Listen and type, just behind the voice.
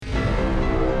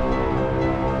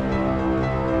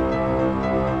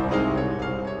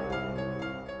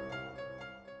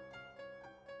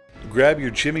grab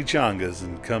your chimichangas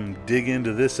and come dig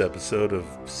into this episode of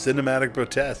Cinematic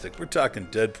Brotastic. We're talking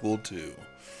Deadpool 2.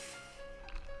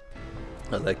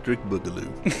 Electric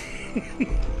Boogaloo.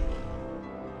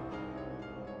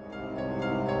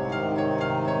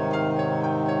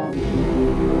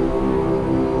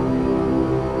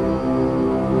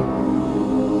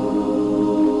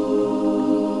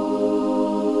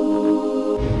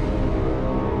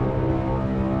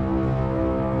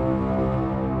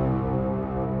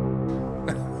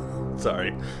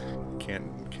 Sorry,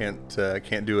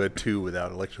 can't do a 2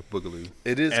 without Electric Boogaloo.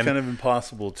 It is kind of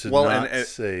impossible to not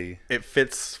say. It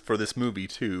fits for this movie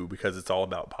too because it's all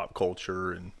about pop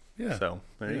culture and So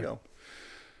there you go.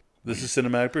 This is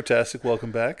Cinematic Brotastic.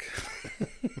 Welcome back.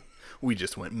 We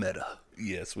just went meta.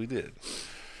 Yes, we did.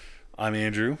 I'm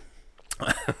Andrew.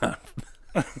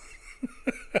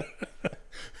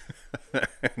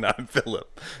 And I'm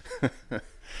Philip.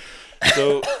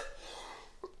 So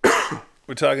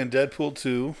we're talking Deadpool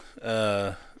 2.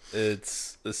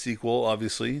 It's a sequel,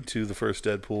 obviously, to the first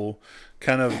Deadpool.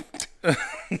 Kind of,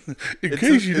 in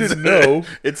case you didn't know,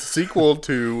 it's a sequel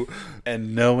to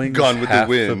and knowing Gone with the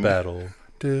Wind. The battle.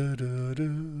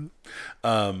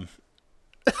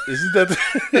 Isn't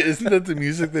that the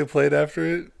music they played after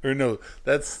it? Or no,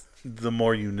 that's The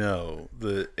More You Know,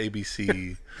 the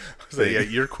ABC. So yeah,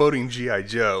 you're quoting G.I.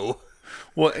 Joe.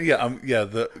 Well, yeah,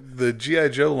 the G.I.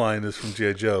 Joe line is from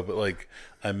G.I. Joe, but like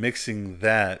I'm mixing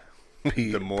that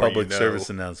public service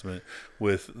announcement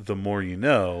with The More You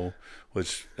Know,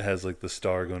 which has like the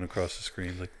star going across the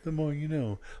screen, like The More You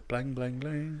Know, blang, blang,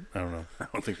 blang. I don't know. I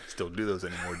don't think they still do those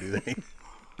anymore, do they?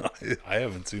 I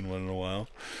haven't seen one in a while.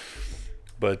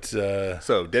 But so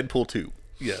Deadpool 2.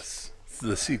 Yes, it's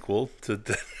the sequel to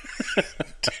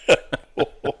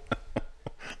Deadpool.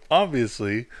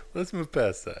 Obviously, let's move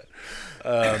past that.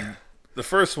 The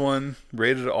first one,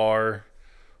 rated R,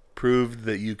 proved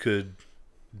that you could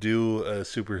do a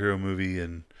superhero movie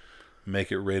and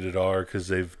make it rated R because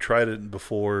they've tried it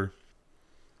before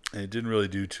and it didn't really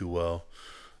do too well.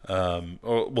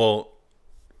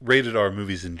 Rated R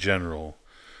movies in general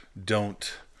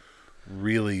don't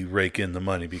really rake in the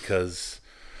money because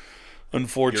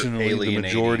unfortunately the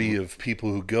majority of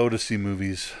people who go to see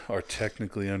movies are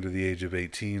technically under the age of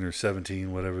 18 or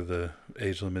 17, whatever the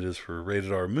age limit is for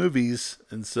rated R movies.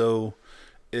 And so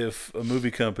if a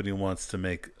movie company wants to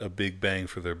make a big bang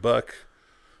for their buck,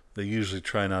 they usually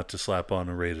try not to slap on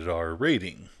a rated R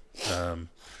rating.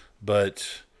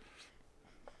 But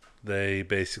they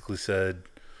basically said,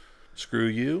 screw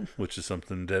you, which is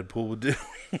something Deadpool would do.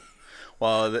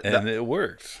 Well, and it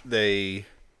worked. They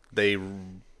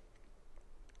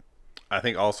I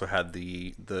think also had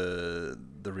the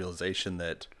realization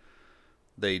that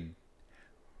there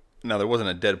wasn't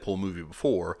a Deadpool movie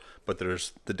before, but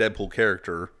there's the Deadpool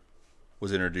character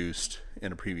was introduced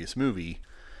in a previous movie,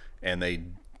 and they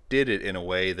did it in a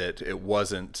way that it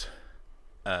wasn't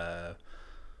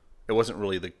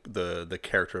really the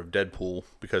character of Deadpool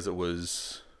because it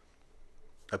was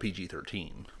a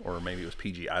PG-13, or maybe it was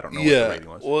PG. I don't know what the rating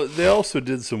was. Well, they also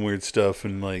did some weird stuff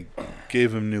and like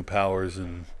gave him new powers,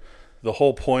 and the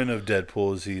whole point of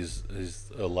Deadpool is he's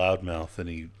a loudmouth and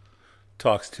he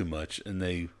talks too much, and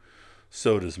they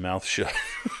sewed his mouth shut.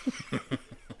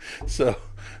 So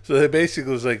they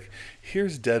basically was like,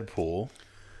 here's Deadpool,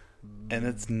 and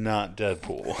it's not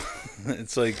Deadpool.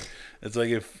 It's like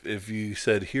if you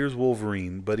said, here's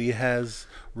Wolverine, but he has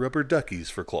rubber duckies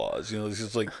for claws. It's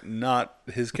just like not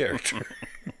his character.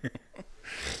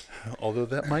 Although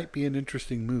that might be an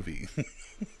interesting movie.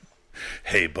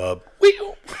 Hey, bub.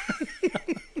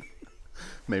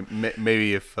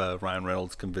 Maybe if Ryan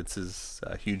Reynolds convinces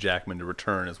Hugh Jackman to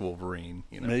return as Wolverine,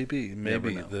 maybe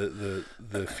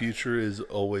the future is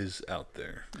always out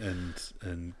there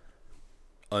and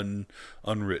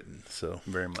unwritten. So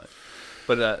very much.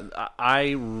 But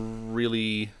I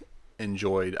really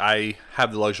enjoyed. I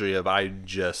have the luxury of I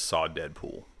just saw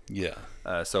Deadpool. Yeah.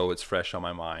 So it's fresh on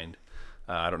my mind.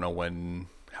 I don't know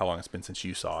how long it's been since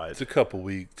you saw it. It's a couple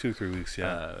weeks, 2-3 weeks,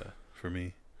 for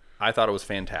me. I thought it was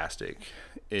fantastic.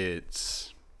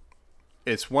 It's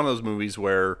one of those movies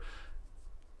where,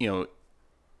 it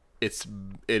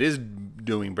is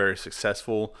doing very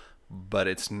successful, but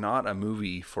it's not a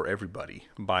movie for everybody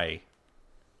by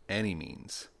any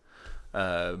means,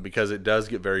 because it does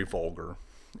get very vulgar.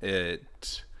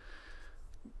 It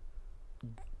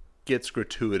gets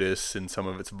gratuitous in some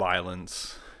of its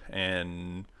violence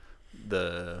and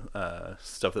the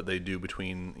stuff that they do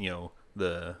between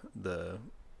the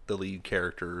lead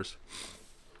characters,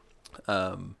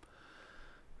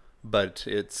 but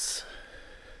it's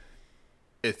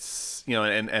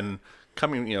and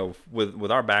coming,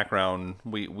 with our background,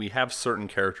 we have certain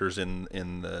characters in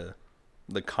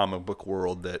the comic book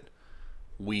world that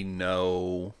we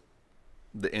know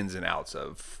the ins and outs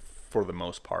of for the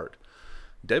most part.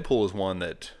 Deadpool is one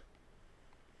that,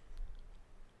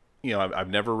 I've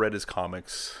never read his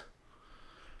comics,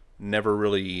 never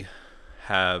really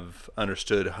have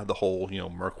understood the whole,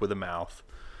 Merc with a mouth.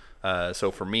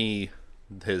 So for me,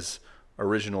 his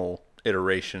original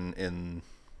iteration in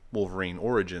Wolverine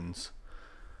Origins,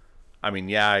 I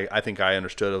think I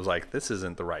understood. I was like, this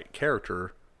isn't the right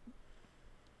character,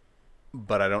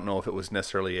 but I don't know if it was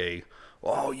necessarily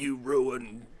you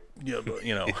ruined, yeah.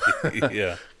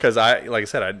 Because like I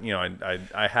said,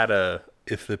 I had a.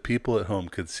 If the people at home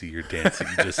could see your dancing,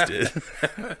 you just did.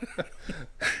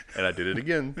 And I did it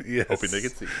again, yes. Hoping they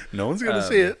could see. No one's gonna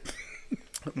see it.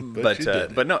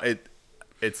 but no,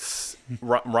 it's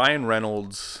Ryan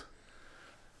Reynolds.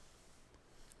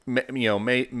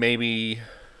 Maybe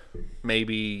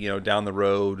down the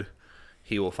road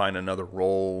he will find another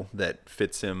role that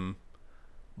fits him,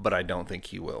 but I don't think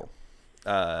he will.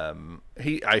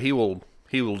 He will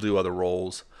do other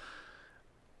roles,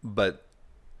 but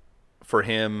for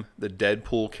him, the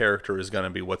Deadpool character is going to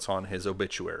be what's on his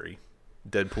obituary.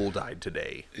 Deadpool died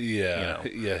today. Yeah,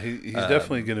 he's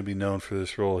definitely going to be known for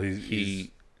this role.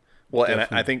 And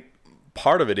I think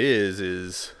part of it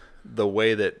is the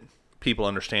way that people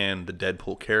understand the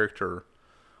Deadpool character.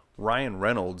 Ryan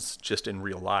Reynolds, just in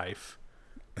real life,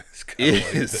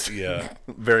 is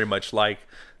very much like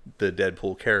the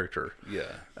Deadpool character.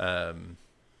 Yeah.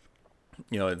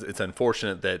 It's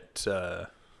unfortunate that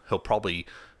he'll probably,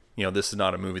 this is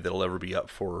not a movie that'll ever be up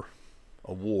for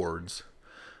awards,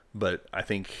 but I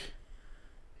think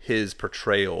his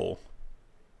portrayal,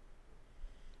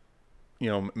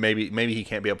 maybe he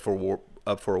can't be up for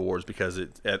awards because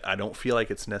I don't feel like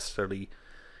it's necessarily,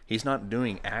 he's not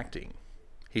doing acting.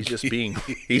 He's just being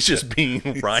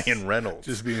Ryan Reynolds.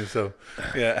 Just being himself.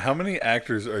 Yeah, how many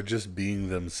actors are just being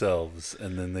themselves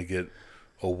and then they get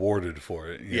awarded for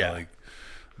it?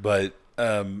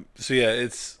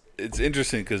 It's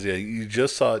interesting because you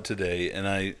just saw it today, and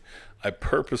I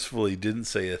purposefully didn't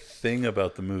say a thing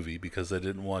about the movie because I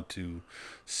didn't want to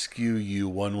skew you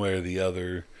one way or the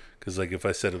other. Because if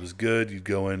I said it was good, you'd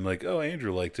go in like, oh,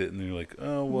 Andrew liked it, and then you're like,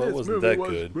 oh, well, it wasn't that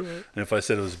good. And if I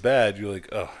said it was bad, you're like,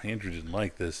 oh, Andrew didn't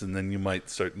like this, and then you might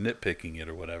start nitpicking it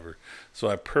or whatever. So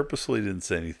I purposely didn't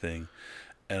say anything,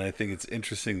 and I think it's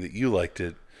interesting that you liked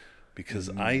it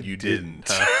because you didn't.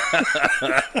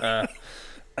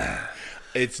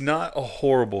 It's not a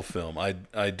horrible film.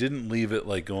 I didn't leave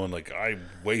it going like I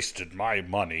wasted my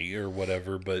money or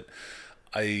whatever, but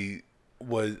I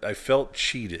felt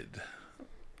cheated.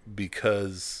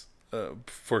 Because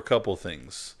for a couple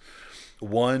things.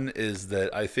 One is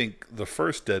that I think the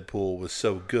first Deadpool was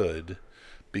so good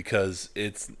because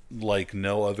it's like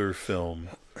no other film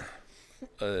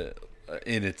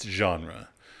in its genre.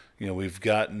 We've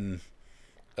gotten,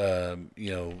 there's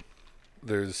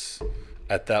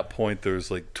at that point there's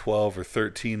like 12 or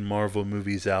 13 Marvel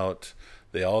movies out.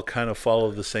 They all kind of follow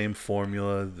the same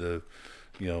formula. The,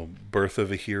 birth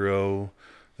of a hero.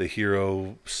 The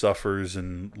hero suffers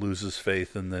and loses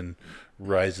faith and then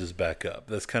rises back up.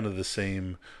 That's kind of the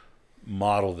same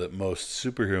model that most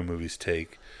superhero movies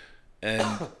take.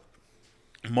 And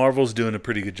Marvel's doing a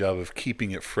pretty good job of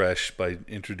keeping it fresh by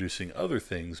introducing other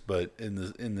things, but in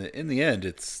the end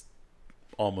it's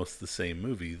almost the same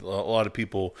movie. A lot of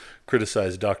people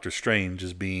criticize Doctor Strange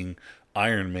as being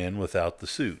Iron Man without the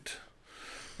suit.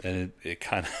 And it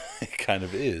kind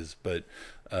of is, but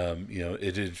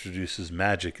it introduces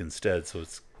magic instead, so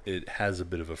it has a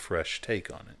bit of a fresh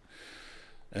take on it.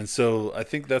 And so I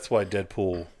think that's why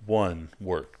Deadpool 1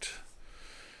 worked.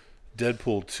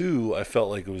 Deadpool 2, I felt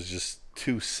like it was just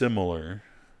too similar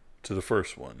to the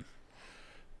first one.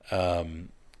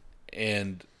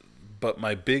 But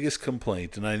my biggest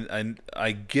complaint, and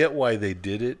I get why they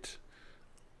did it.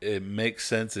 It makes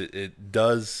sense. It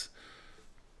does,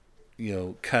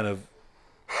 kind of,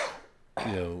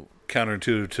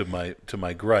 counterintuitive to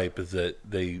my gripe is that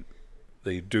they're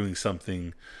doing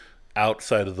something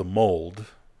outside of the mold.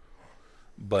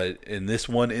 But in this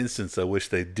one instance, I wish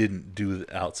they didn't do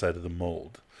the outside of the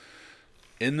mold.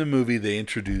 In the movie, they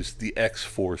introduced the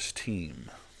X-Force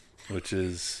team, which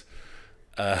is...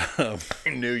 I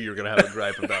knew you were going to have a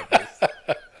gripe about this.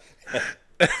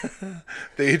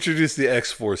 They introduced the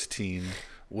X-Force team,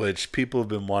 which people have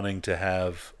been wanting to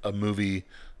have a movie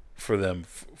for them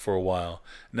for a while.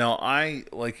 Now,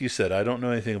 like you said, I don't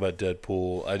know anything about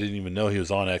Deadpool. I didn't even know he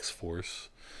was on X-Force.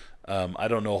 I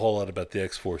don't know a whole lot about the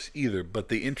X-Force either, but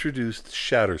they introduced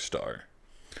Shatterstar.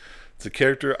 It's a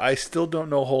character I still don't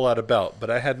know a whole lot about,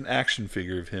 but I had an action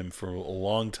figure of him for a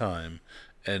long time,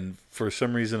 and for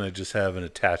some reason I just have an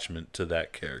attachment to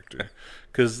that character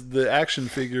because the action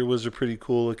figure was a pretty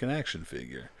cool looking action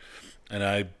figure, and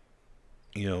I,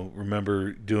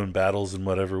 remember doing battles and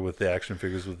whatever with the action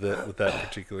figures with that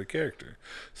particular character.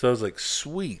 So I was like,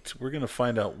 sweet, we're gonna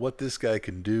find out what this guy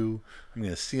can do. I'm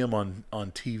gonna see him on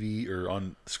TV or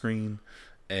on screen,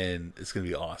 and it's gonna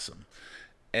be awesome.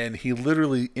 And he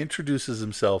literally introduces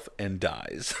himself and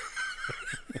dies.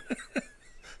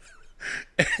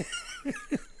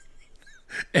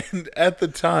 And at the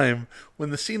time, when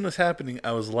the scene was happening,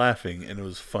 I was laughing and it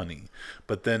was funny.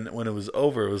 But then when it was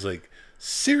over, it was like,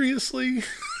 seriously?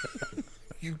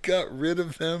 You got rid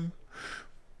of him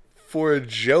for a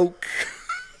joke?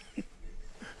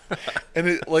 And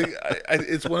it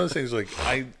it's one of those things like,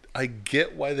 I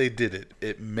get why they did it.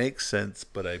 It makes sense,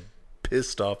 but I'm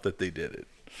pissed off that they did it.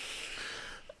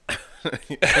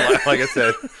 Like I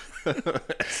said,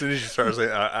 as soon as you start saying,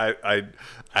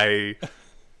 I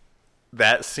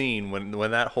that scene when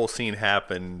that whole scene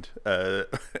happened, and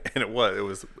it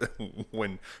was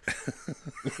when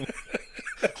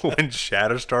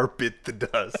Shatterstar bit the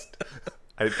dust.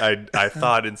 I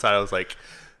thought inside, I was like,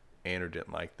 Andrew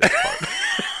didn't like this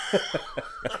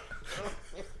part.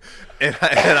 And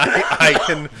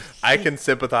I can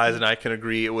sympathize and I can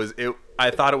agree. I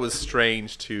thought it was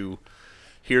strange to.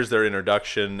 Here's their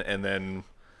introduction, and then,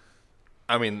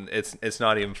 I mean, it's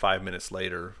not even 5 minutes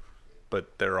later,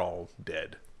 but they're all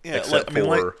dead, except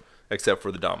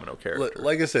for the Domino character.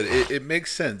 Like I said, it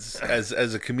makes sense as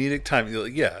a comedic time.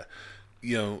 Yeah,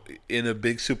 in a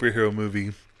big superhero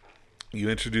movie, you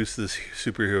introduce this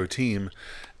superhero team,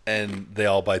 and they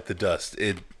all bite the dust.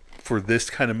 For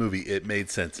this kind of movie, it made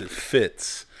sense. It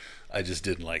fits. I just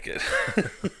didn't like it,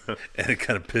 and it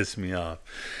kind of pissed me off.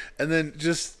 And then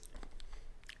just.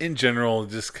 In general,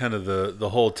 just kind of the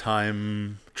whole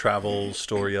time travel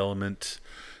story element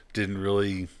didn't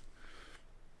really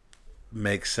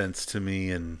make sense to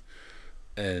me, and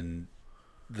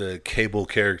the Cable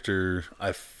character,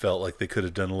 I felt like they could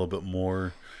have done a little bit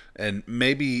more, and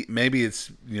maybe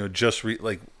it's just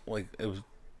like it was a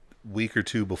week or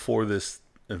two before this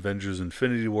Avengers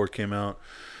Infinity War came out,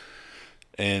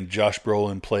 and Josh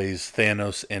Brolin plays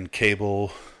Thanos and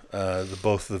Cable.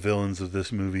 Both the villains of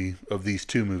these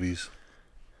two movies,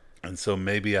 and so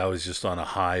maybe I was just on a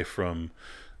high from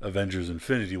Avengers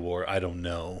Infinity War. I don't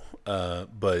know,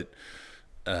 but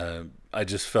I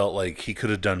just felt like he could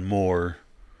have done more.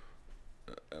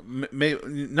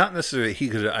 Not necessarily he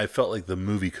could. I felt like the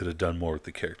movie could have done more with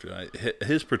the character.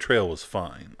 His portrayal was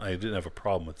fine. I didn't have a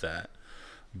problem with that,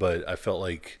 but I felt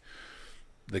like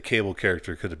the Cable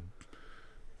character could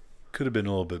have been a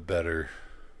little bit better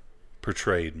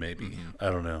portrayed, maybe. Mm-hmm. I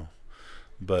don't know,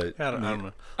 but I don't know.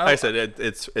 Like I said,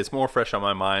 it's more fresh on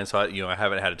my mind, so I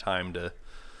haven't had a time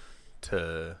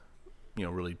to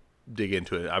really dig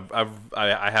into it.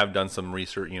 I have done some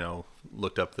research,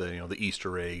 looked up the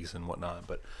Easter eggs and whatnot,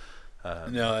 but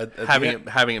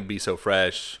having it be so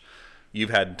fresh, you've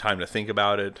had time to think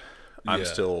about it. I'm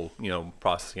still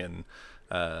processing,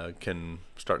 can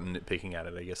start nitpicking at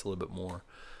it, I guess, a little bit more.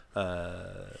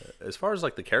 As far as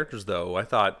like the characters though, I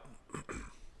thought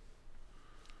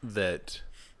that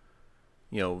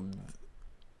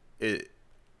it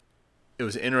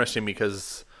was interesting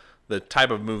because the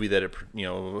type of movie that it,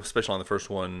 especially on the first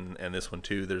one and this one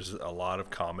too, there's a lot of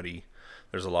comedy,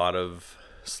 there's a lot of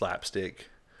slapstick.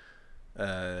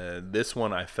 This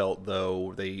one I felt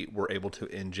though they were able to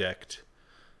inject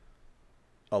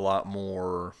a lot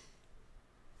more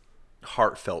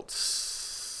heartfelt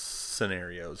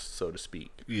scenarios, so to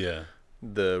speak. Yeah.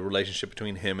 The relationship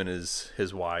between him and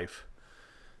his wife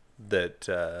that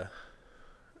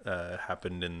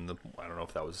happened in I don't know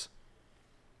if that was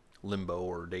limbo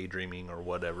or daydreaming or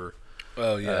whatever.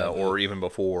 Oh yeah. Or even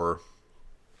before,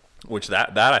 which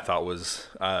that I thought was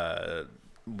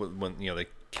when they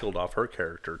killed off her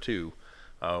character too.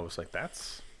 I was like,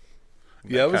 that's.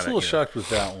 Yeah, I was a little shocked with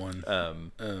that one.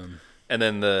 And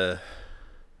then the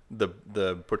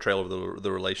portrayal of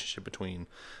the relationship between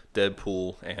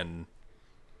Deadpool and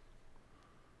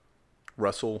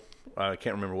Russell. I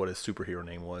can't remember what his superhero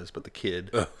name was, but the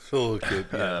kid. Oh, the little kid.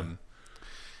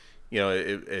 Yeah.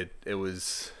 It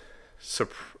was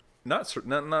not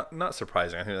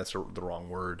surprising. I think that's the wrong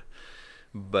word.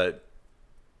 But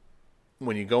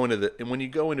when you go into a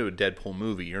Deadpool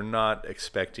movie, you're not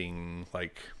expecting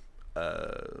like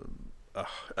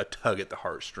a tug at the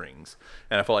heartstrings,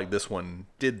 and I felt like this one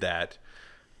did that,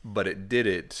 but it did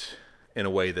it in a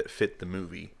way that fit the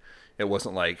movie. It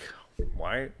wasn't like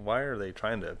why are they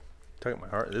trying to tugging at my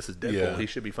heart. This is Deadpool. Yeah. He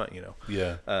should be fun, you know.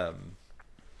 Yeah.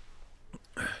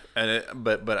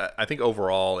 But I think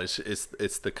overall it's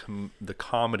the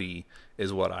comedy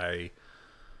is what I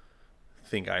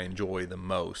think I enjoy the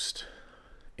most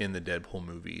in the Deadpool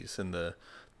movies, and the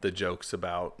jokes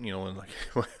about, you know,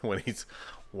 when he's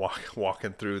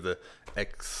walking through the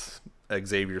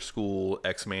Xavier School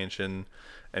X Mansion,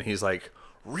 and he's like,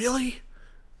 really?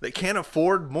 They can't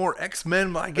afford more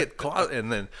X-Men when I get caught.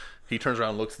 And then he turns around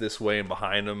and looks this way, and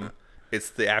behind him, it's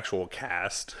the actual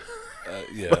cast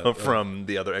from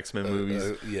the other X-Men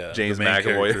movies. James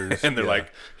McAvoy. And they're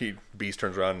like, Beast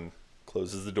turns around and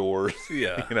closes the doors.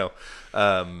 Yeah. You know.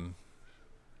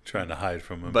 Trying to hide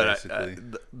from him, but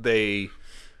basically.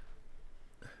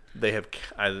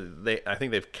 I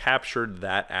think they've captured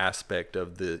that aspect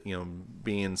of the, you know,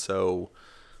 being so,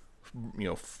 you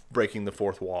know, breaking the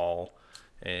fourth wall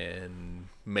and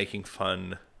making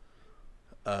fun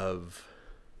of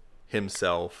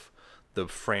himself, the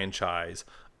franchise,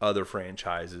 other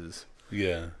franchises.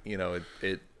 Yeah. You know,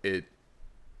 it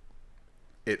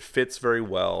fits very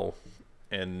well,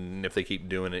 and if they keep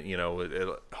doing it, you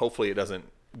know, hopefully it doesn't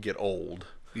get old.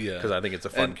 Yeah, because I think it's a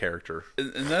fun character,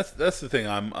 and that's the thing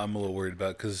I'm a little worried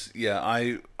about, because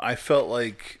I felt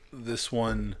like this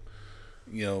one,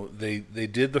 you know, they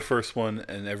did the first one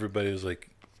and everybody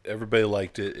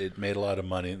liked it. It made a lot of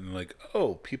money, and like,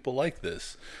 oh, people like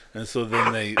this, and so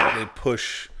then they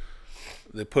push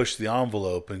the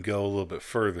envelope and go a little bit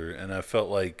further, and I felt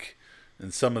like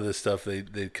in some of this stuff they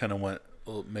kind of went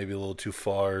maybe a little too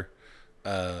far.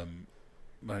 You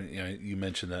know, you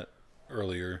mentioned that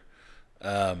earlier.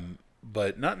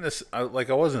 But not necessarily, like,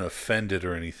 I wasn't offended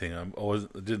or anything. I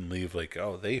didn't leave like,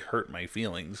 oh, they hurt my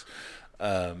feelings.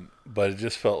 But it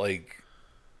just felt like,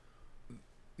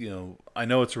 you know, I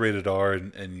know it's rated R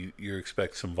and you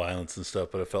expect some violence and stuff,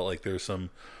 but I felt like there was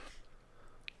some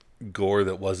gore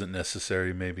that wasn't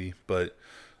necessary, maybe. But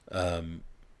I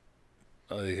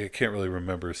can't really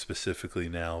remember specifically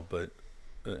now, but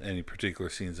any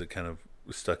particular scenes that kind of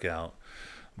stuck out.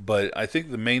 But I think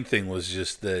the main thing was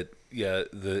just that,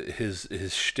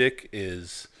 his shtick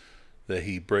is that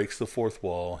he breaks the fourth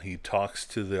wall, he talks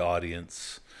to the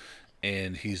audience,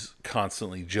 and he's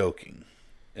constantly joking.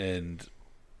 And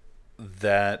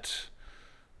that,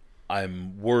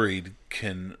 I'm worried,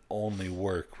 can only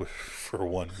work for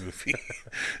one movie.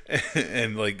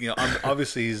 And like, you know,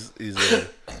 obviously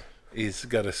he's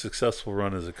got a successful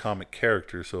run as a comic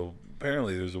character, so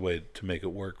apparently there's a way to make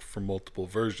it work for multiple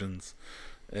versions.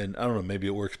 And I don't know, maybe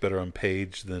it works better on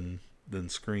page than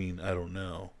screen. I don't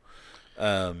know.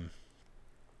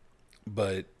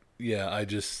 But yeah, I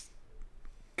just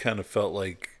kind of felt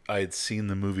like I had seen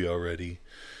the movie already.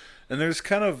 And there's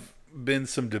kind of been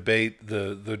some debate.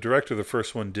 The director of the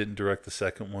first one didn't direct the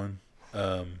second one.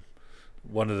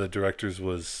 One of the directors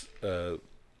was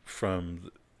from,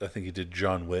 I think he did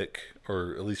John Wick,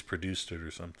 or at least produced it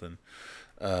or something.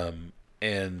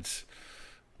 And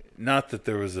not that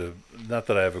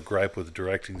I have a gripe with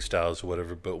directing styles or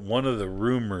whatever, but one of the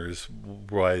rumors,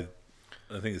 why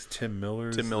I think it's Tim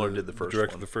Miller. Tim Miller did the first one.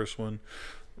 Directed the first one.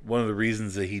 One of the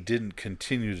reasons that he didn't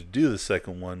continue to do the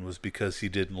second one was because he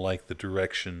didn't like the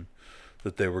direction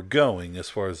that they were going as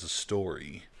far as the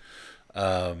story.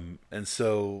 And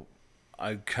so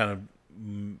I kind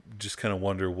of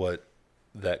wonder what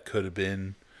that could have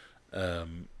been,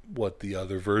 what the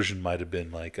other version might have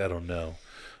been like. I don't know.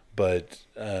 But,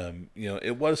 you know,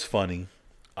 it was funny.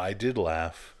 I did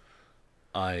laugh.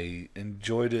 I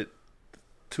enjoyed it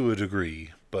to a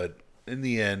degree. But in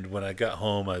the end, when I got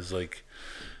home, I was like,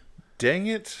 dang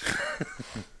it.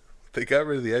 They got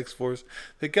rid of the X-Force.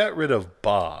 They got rid of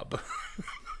Bob.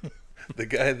 The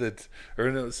guy that... Or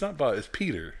no, it's not Bob. It's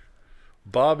Peter.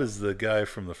 Bob is the guy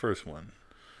from the first one.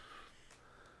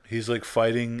 He's like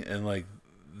fighting, and like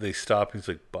they stop. And he's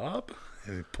like, Bob?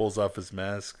 And he pulls off his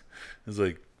mask. He's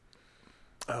like...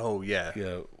 Oh, yeah.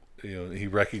 Yeah, you know, he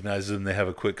recognizes him. They have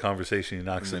a quick conversation. He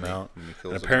knocks him out.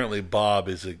 And apparently Bob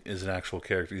is an actual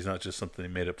character. He's not just something they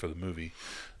made up for the movie.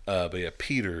 But yeah,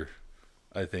 Peter,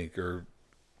 I think, or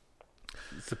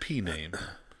it's a P name.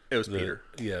 It was Peter.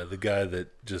 Yeah, the guy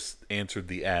that just answered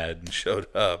the ad and showed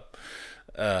up.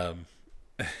 At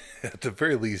the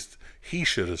very least, he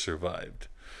should have survived.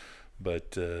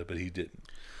 But he didn't.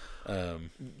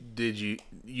 Did you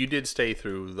did stay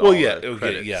through the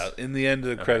credits? Yeah. In the end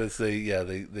of the credits,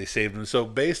 they saved him. So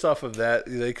based off of that,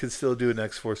 they could still do an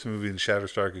X-Force movie, and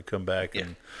Shatterstar could come back. Yeah.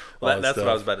 And that's what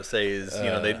I was about to say. Is you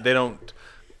know they don't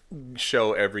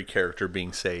show every character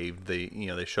being saved. They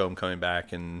show him coming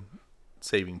back and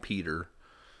saving Peter.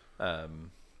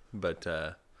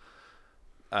 But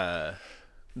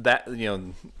that,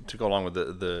 to go along with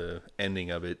the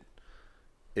ending of it,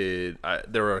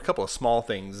 there were a couple of small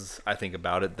things I think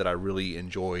about it that I really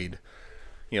enjoyed.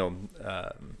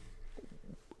 The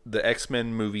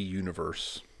X-Men movie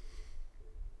universe,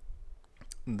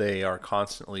 they are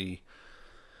constantly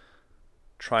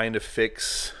trying to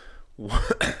fix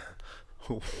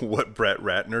what Brett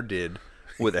Ratner did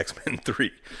with X-Men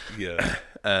 3. Yeah.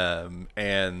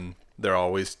 And they're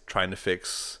always trying to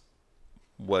fix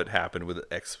what happened with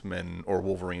X-Men or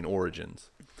Wolverine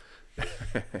Origins.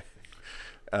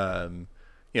 And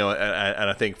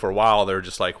I think for a while they're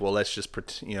just like, well, let's just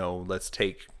let's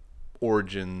take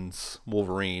Origins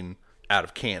Wolverine out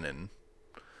of canon.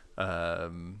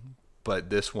 But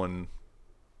this one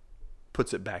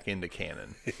puts it back into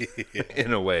canon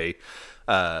in a way.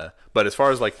 But as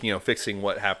far as fixing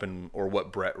what happened or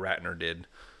what Brett Ratner did,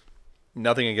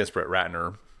 nothing against Brett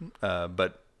Ratner,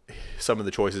 but some of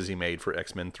the choices he made for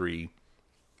X-Men 3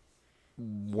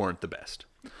 weren't the best.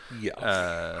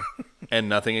 Yeah. And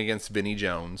nothing against Vinnie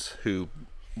Jones, who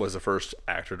was the first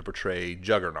actor to portray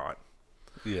Juggernaut.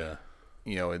 Yeah.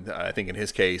 I think in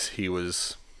his case, he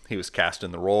was cast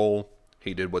in the role.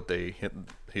 He did what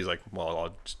he's like,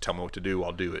 well, just tell me what to do,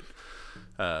 I'll do it.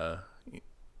 I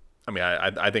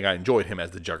think I enjoyed him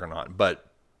as the Juggernaut, but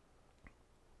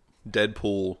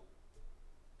Deadpool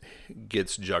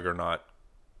gets Juggernaut,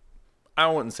 I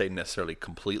wouldn't say necessarily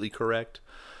completely correct,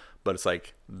 but it's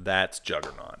like, that's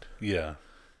Juggernaut. Yeah.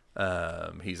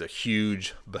 He's a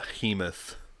huge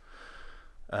behemoth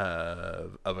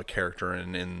of a character,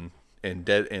 and in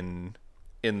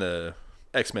the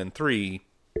X-Men 3,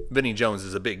 Vinnie Jones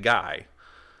is a big guy,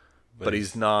 but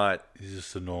he's not. He's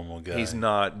just a normal guy. He's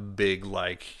not big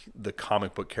like the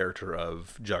comic book character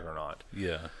of Juggernaut.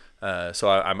 Yeah. So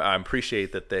I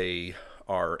appreciate that they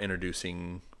are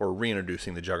introducing or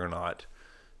reintroducing the Juggernaut,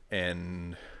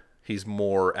 and he's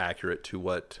more accurate to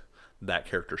what that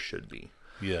character should be.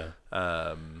 Yeah.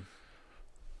 And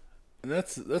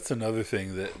that's another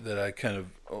thing that I kind of,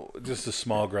 just a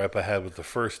small gripe I had with the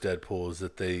first Deadpool, is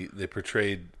that they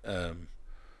portrayed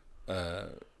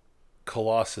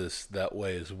Colossus that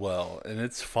way as well, and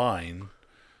it's fine.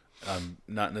 I'm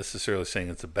not necessarily saying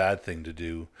it's a bad thing to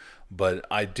do, but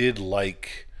I did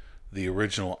like the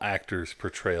original actor's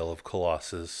portrayal of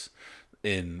Colossus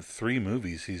in 3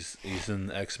 movies. He's in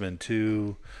X-Men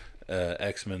 2,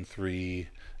 X-Men 3,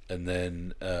 and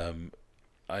then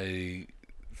I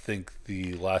think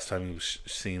the last time he was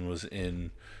seen was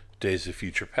in Days of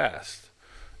Future Past,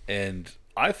 and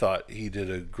I thought he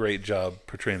did a great job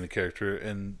portraying the character,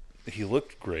 and he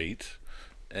looked great.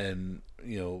 And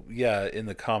in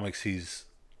the comics he's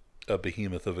a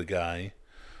behemoth of a guy,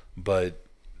 but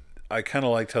I kind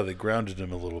of liked how they grounded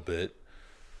him a little bit,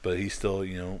 but he's still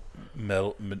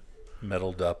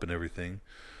metaled up and everything.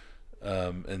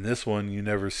 And this one, you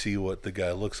never see what the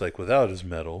guy looks like without his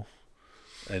metal,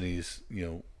 and he's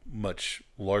much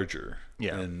larger.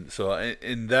 Yeah. And so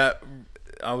in that,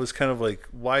 I was kind of like,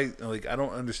 why? Like, I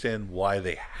don't understand why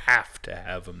they have to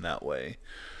have him that way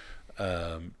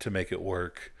to make it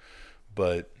work.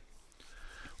 But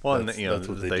that's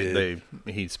what they did.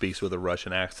 He speaks with a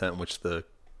Russian accent, which the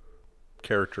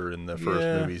character in the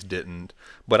first movies didn't.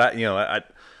 But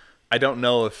I don't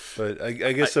know if. But I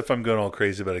guess if I'm going all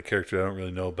crazy about a character I don't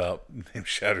really know about named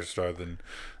Shatterstar, then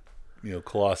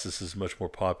Colossus is much more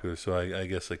popular. So I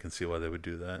guess I can see why they would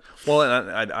do that. Well,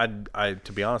 and I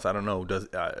to be honest, I don't know.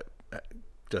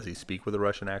 Does he speak with a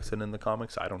Russian accent in the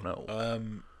comics? I don't know.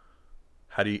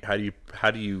 How do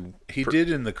you? He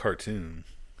did in the cartoon.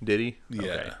 Did he?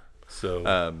 Yeah. Okay. So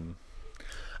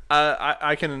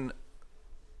I can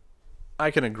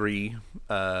agree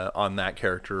on that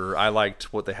character. I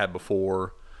liked what they had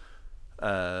before,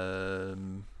 but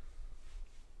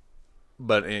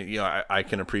I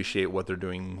can appreciate what they're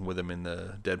doing with him in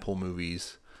the Deadpool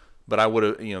movies. But I would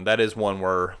have, that is one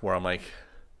where I'm like,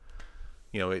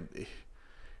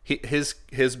 his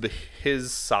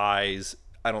size,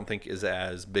 I don't think is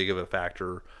as big of a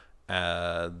factor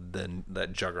than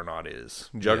that Juggernaut is.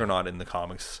 Juggernaut in the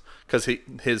comics, because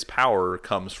his power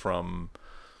comes from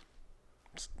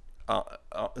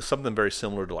something very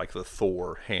similar to like the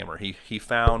Thor hammer. He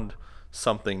found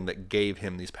something that gave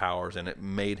him these powers, and it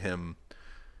made him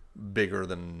bigger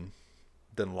than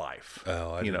life.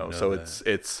 Oh, I didn't know so that.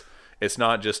 it's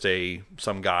not just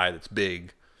some guy that's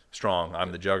big, strong.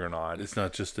 I'm the Juggernaut. It's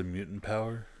not just a mutant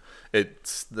power.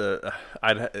 It's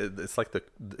it's like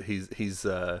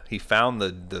he found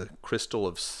the crystal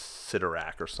of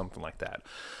Sidorak or something like that.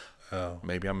 Oh,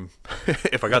 maybe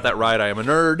if I got that right, I am a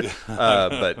nerd.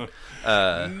 But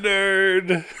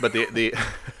nerd. But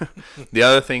the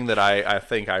other thing that I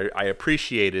think I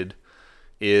appreciated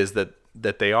is that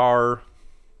they are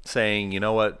saying, you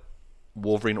know what,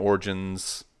 Wolverine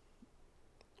Origins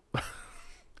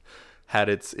had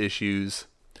its issues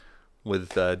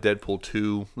with Deadpool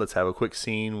 2. Let's have a quick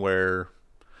scene where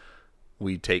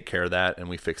we take care of that and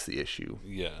we fix the issue.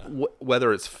 Yeah.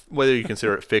 Whether you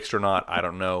consider it fixed or not, I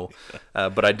don't know.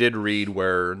 But I did read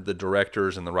where the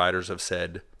directors and the writers have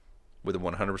said with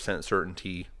 100%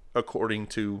 certainty, according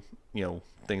to,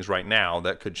 things right now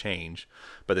that could change,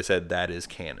 but they said that is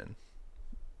canon.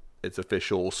 Its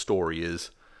official story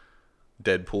is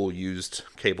Deadpool used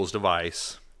Cable's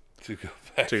device to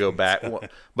go back.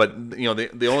 But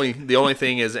the only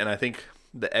thing is, and I think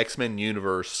the X-Men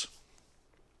universe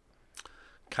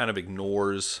kind of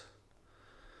ignores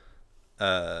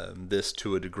this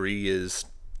to a degree, is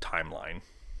timeline.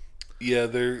 Yeah,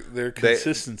 their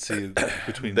consistency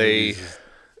between movies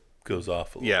goes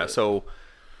off a little bit. Yeah, so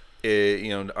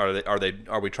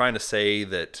are we trying to say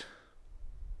that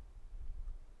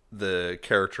the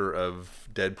character of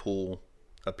Deadpool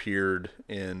appeared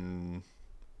in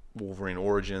Wolverine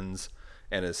Origins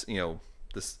and is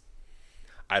this?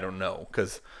 I don't know,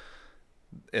 because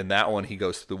in that one he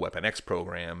goes through the Weapon X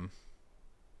program.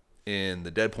 In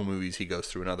the Deadpool movies, he goes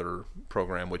through another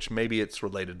program, which maybe it's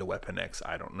related to Weapon X.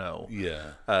 I don't know.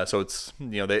 Yeah. So it's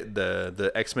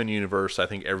the X-Men universe. I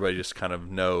think everybody just kind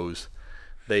of knows.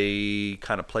 They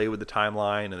kind of play with the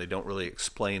timeline and they don't really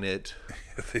explain it.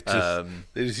 they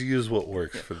just use what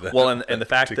works for them. Well, and the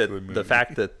fact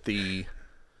that the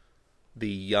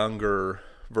younger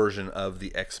version of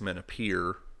the X-Men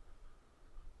appear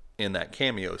in that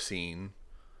cameo scene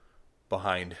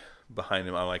behind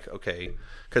him, I'm like, okay,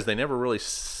 because they never really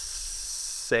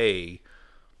say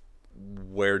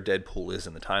where Deadpool is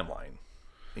in the timeline.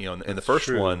 In the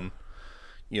first one,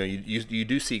 you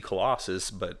do see Colossus,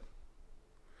 but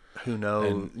who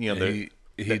knows? And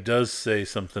he does say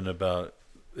something about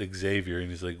Xavier, and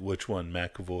he's like, which one,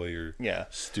 McAvoy or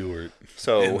Stewart?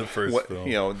 So in the first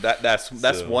film,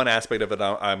 that's one aspect of it.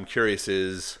 I'm curious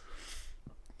is,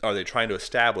 are they trying to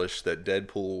establish that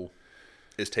Deadpool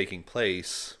is taking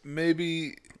place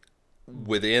maybe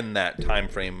within that time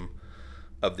frame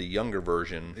of the younger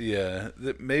version? Yeah,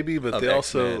 maybe, but they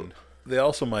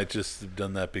also might just have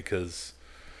done that because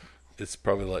it's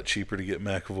probably a lot cheaper to get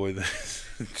McAvoy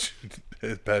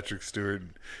than Patrick Stewart,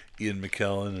 Ian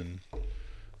McKellen,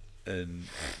 and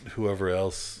whoever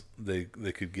else they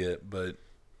could get. But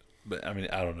I mean,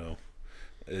 I don't know.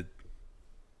 It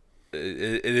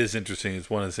is interesting. It's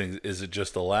one of the things. Is it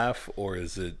just a laugh, or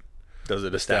is it? Does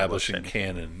it establishing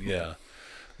canon? Yeah.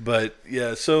 But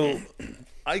yeah, so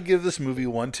I give this movie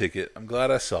 1 ticket. I'm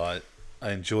glad I saw it.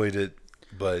 I enjoyed it,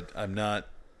 but I'm not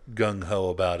gung ho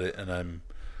about it, and I'm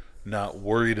not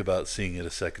worried about seeing it a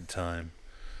second time.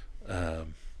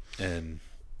 And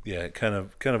yeah, it kind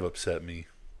of upset me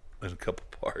in a couple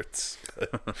parts.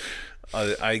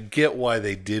 I get why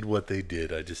they did what they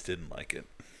did. I just didn't like it.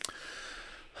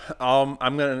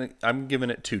 I'm giving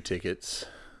it 2 tickets.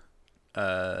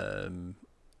 And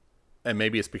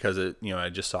maybe it's because I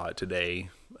just saw it today.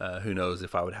 Who knows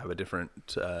if I would have a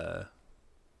different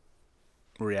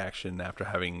reaction after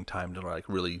having time to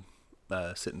really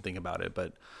sit and think about it.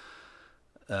 But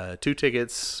 2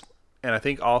 tickets, and I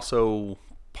think also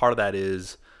part of that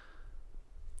is,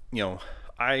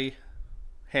 I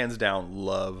hands down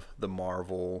love the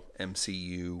Marvel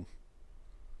MCU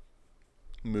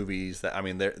movies.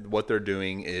 What they're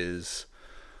doing is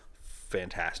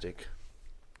fantastic.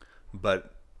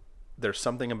 But there's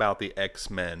something about the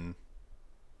X-Men,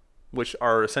 which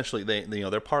are essentially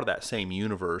they're part of that same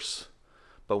universe,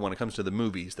 but when it comes to the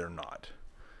movies, they're not.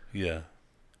 Yeah.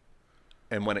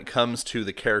 And when it comes to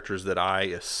the characters that I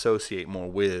associate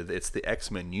more with, it's the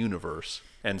X-Men universe.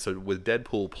 And so with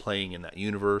Deadpool playing in that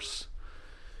universe,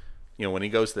 when he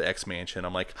goes to the X-Mansion,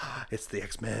 I'm like, it's the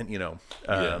X-Men.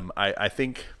 I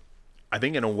think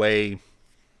in a way,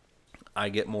 I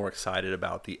get more excited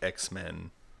about the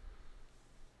X-Men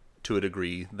to a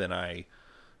degree than I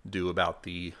do about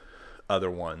the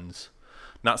other ones.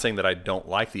 Not saying that I don't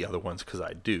like the other ones, because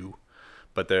I do,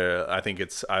 but I think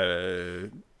it's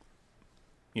the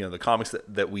comics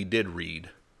that we did read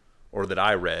or that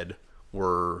I read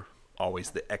were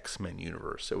always the X-Men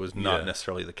universe. It was not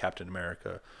necessarily the Captain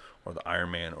America or the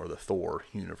Iron Man or the Thor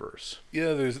universe.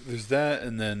 Yeah, there's that,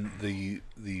 and then the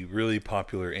really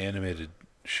popular animated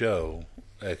show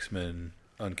X-Men,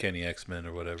 Uncanny X-Men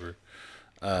or whatever,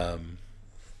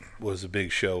 was a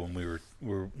big show when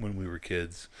we were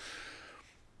kids.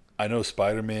 I know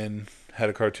Spider-Man had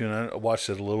a cartoon. I watched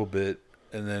it a little bit,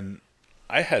 and then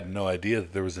I had no idea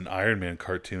that there was an Iron Man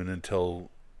cartoon until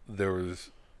there was,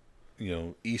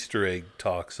 Easter egg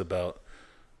talks about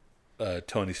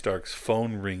Tony Stark's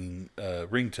phone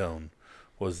ringtone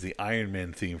was the Iron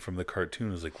Man theme from the cartoon.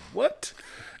 I was like, what?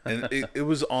 And it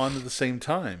was on at the same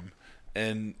time.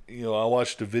 And, I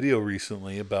watched a video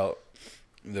recently about,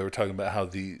 they were talking about how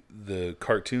the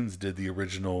cartoons did the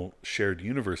original shared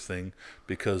universe thing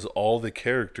because all the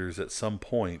characters at some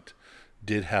point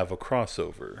did have a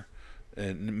crossover.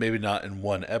 And maybe not in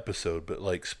one episode, but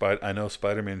like I know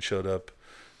Spider-Man showed up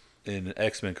in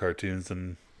X-Men cartoons,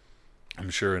 and I'm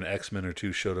sure an X-Men or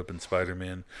two showed up in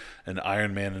Spider-Man, and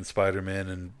Iron Man and Spider-Man,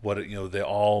 and they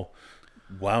all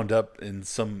wound up in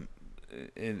some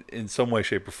way,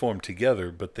 shape, or form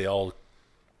together, but they all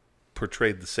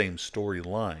portrayed the same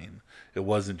storyline. It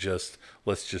wasn't just,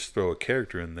 let's just throw a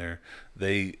character in there.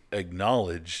 They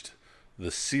acknowledged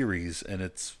the series and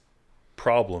its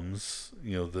problems,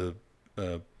 the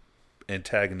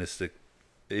antagonistic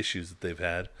issues that they've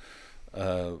had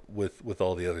with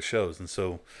all the other shows. And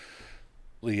so,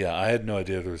 yeah, I had no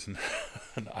idea there was an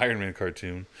Iron Man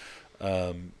cartoon.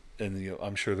 And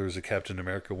I'm sure there was a Captain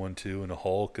America one too, and a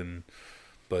Hulk,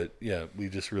 but yeah, we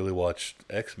just really watched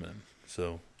X-Men.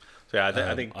 So yeah,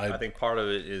 I think part of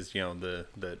it is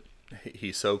that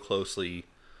he's so closely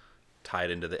tied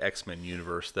into the X-Men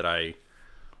universe that I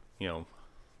do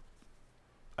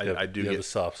get a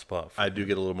soft spot. I do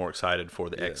get a little more excited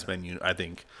for the X-Men I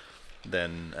think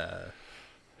than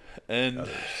others.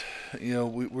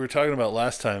 We were talking about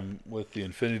last time with the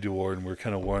Infinity War, and we're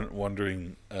kind of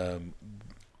wondering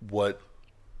what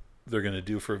they're going to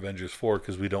do for Avengers 4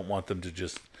 because we don't want them to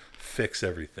just fix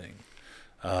everything.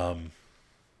 One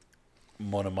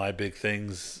of my big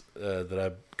things that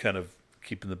I kind of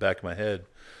keep in the back of my head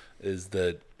is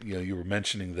that you were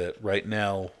mentioning that right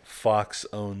now Fox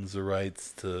owns the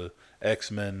rights to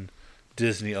X-Men,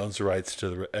 Disney owns the rights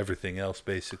to everything else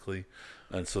basically,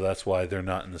 and so that's why they're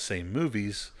not in the same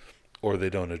movies or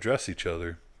they don't address each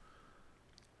other.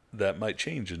 That might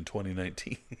change in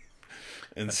 2019.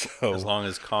 And so as long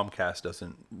as Comcast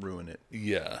doesn't ruin it.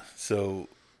 Yeah. So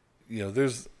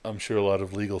there's, I'm sure, a lot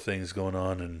of legal things going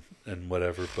on and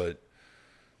whatever, but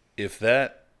if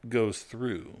that goes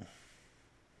through,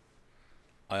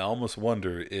 I almost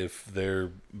wonder if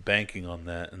they're banking on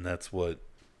that, and that's what,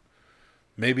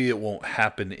 maybe it won't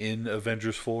happen in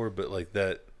Avengers 4, but like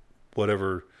that,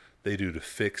 whatever they do to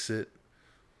fix it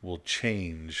will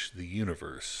change the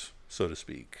universe, so to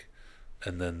speak,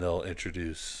 and then they'll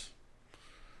introduce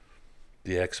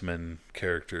the X-Men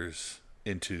characters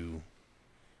into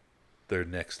their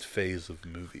next phase of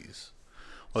movies.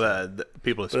 Well,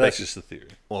 that's just a theory.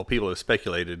 Well, people have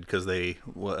speculated because the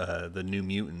New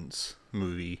Mutants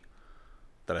movie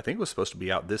that I think was supposed to be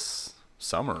out this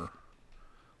summer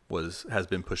has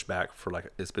been pushed back for like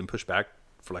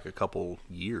a couple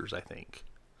years, I think.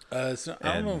 I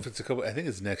don't know if it's a couple. I think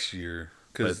it's next year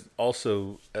because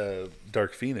also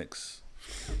Dark Phoenix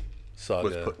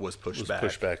saga was pushed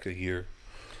back a year.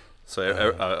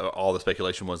 So all the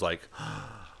speculation was like,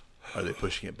 are they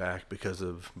pushing it back because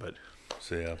of? But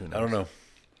so yeah, I don't know.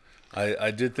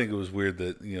 I did think it was weird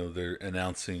that they're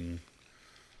announcing.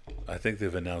 I think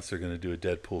they've announced they're going to do a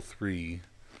Deadpool 3.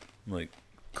 I'm like,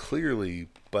 clearly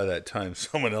by that time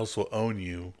someone else will own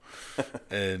you,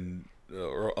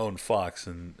 or own Fox,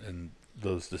 and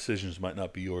those decisions might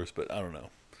not be yours. But I don't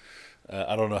know.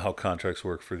 I don't know how contracts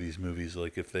work for these movies.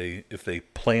 Like if they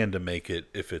plan to make it,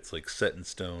 if it's like set in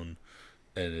stone,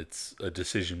 and it's a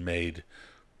decision made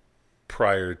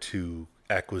prior to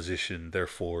acquisition,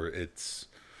 therefore it's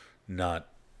not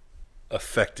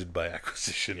affected by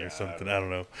acquisition or something. I don't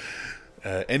know.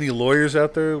 Any lawyers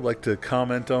out there like to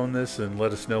comment on this and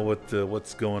let us know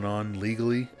what's going on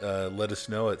legally? Let us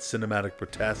know at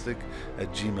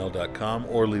cinematicbrotastic@gmail.com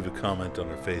or leave a comment on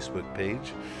our Facebook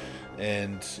page.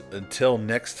 And until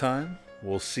next time,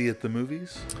 we'll see you at the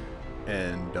movies.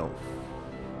 And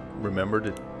remember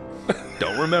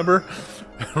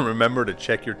to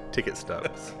check your ticket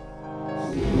stubs.